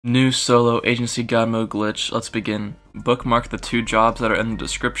New solo agency god mode glitch. Let's begin. Bookmark the 2 jobs that are in the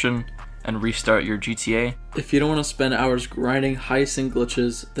description and restart your GTA. If you don't want to spend hours grinding heists and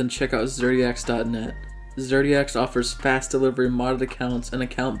glitches, then check out zodiacs.net. Zodiacs offers fast delivery modded accounts and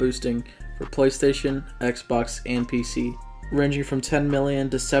account boosting for PlayStation, Xbox, and PC, ranging from $10 million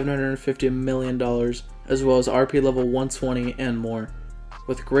to $750 million, as well as RP level 120 and more.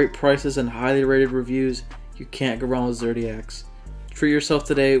 With great prices and highly rated reviews, you can't go wrong with Zodiacs. Treat yourself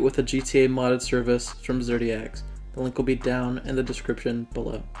today with a GTA modded service from Zodiacs. The link will be down in the description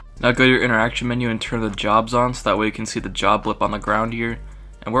below. Now go to your interaction menu and turn the jobs on so that way you can see the job blip on the ground here.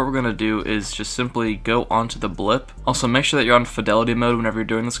 And what we're going to do is just simply go onto the blip. Also make sure that you're on fidelity mode whenever you're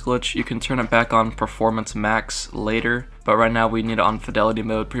doing this glitch. You can turn it back on performance max later, but right now we need it on fidelity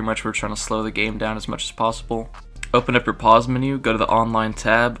mode. Pretty much we're trying to slow the game down as much as possible. Open up your pause menu, go to the online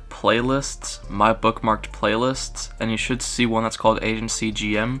tab, playlists, my bookmarked playlists, and you should see one that's called agency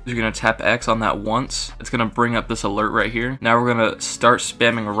GM. You're going to tap X on that once. It's going to bring up this alert right here. Now we're going to start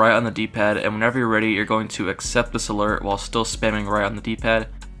spamming right on the D-pad, and whenever you're ready, you're going to accept this alert while still spamming right on the D-pad.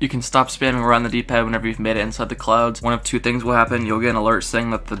 You can stop spamming right on the D-pad whenever you've made it inside the clouds. One of 2 things will happen. You'll get an alert saying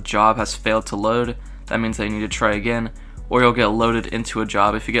that the job has failed to load. That means that you need to try again. Or you'll get loaded into a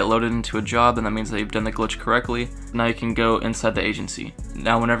job. If you get loaded into a job, then that means that you've done the glitch correctly. Now you can go inside the agency.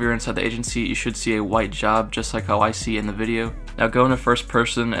 Now whenever you're inside the agency, you should see a white job, just like how I see in the video. Now go into first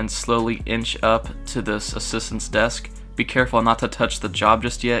person and slowly inch up to this assistant's desk. Be careful not to touch the job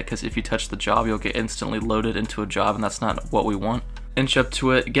just yet, because if you touch the job, you'll get instantly loaded into a job, and that's not what we want. Inch up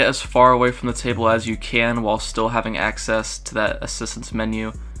to it, get as far away from the table as you can while still having access to that assistant's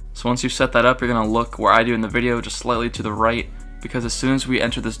menu. So once you've set that up, you're going to look where I do in the video, just slightly to the right, because as soon as we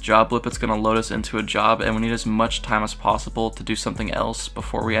enter this job blip, it's going to load us into a job, and we need as much time as possible to do something else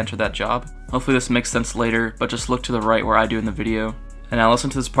before we enter that job. Hopefully this makes sense later, but just look to the right where I do in the video. And now listen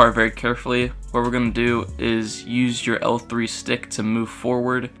to this part very carefully. What we're going to do is use your L3 stick to move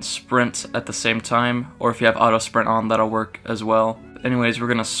forward, sprint at the same time, or if you have auto sprint on, that'll work as well. Anyways, we're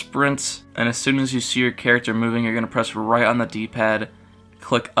going to sprint, and as soon as you see your character moving, you're going to press right on the D-pad.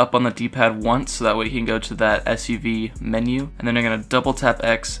 Click up on the D-pad once so that way you can go to that SUV menu, and then you're going to double tap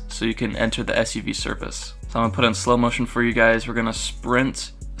X so you can enter the SUV service. So I'm going to put it in slow motion for you guys. We're going to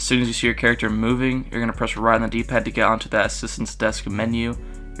sprint. As soon as you see your character moving, you're going to press right on the D-pad to get onto that assistant's desk menu.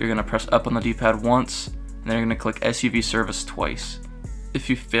 You're going to press up on the D-pad once, and then you're going to click SUV service twice. If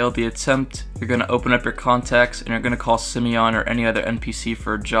you failed the attempt, you're going to open up your contacts and you're going to call Simeon or any other NPC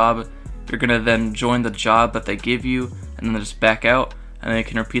for a job. You're going to then join the job that they give you and then just back out. And then you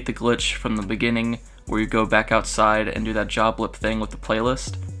can repeat the glitch from the beginning where you go back outside and do that job blip thing with the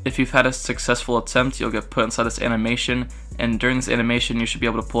playlist. If you've had a successful attempt, you'll get put inside this animation, and during this animation you should be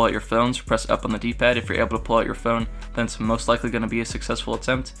able to pull out your phone, so press up on the D-pad. If you're able to pull out your phone, then it's most likely going to be a successful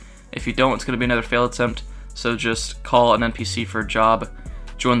attempt. If you don't, it's going to be another failed attempt, so just call an NPC for a job,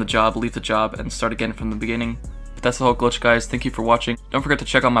 join the job, leave the job, and start again from the beginning. But that's the whole glitch, guys. Thank you for watching. Don't forget to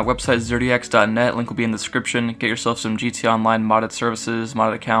check out my website, zodiacs.net. Link will be in the description. Get yourself some GTA Online modded services,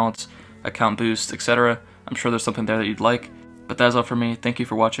 modded accounts, account boosts, etc. I'm sure there's something there that you'd like. But that's all for me. Thank you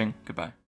for watching. Goodbye.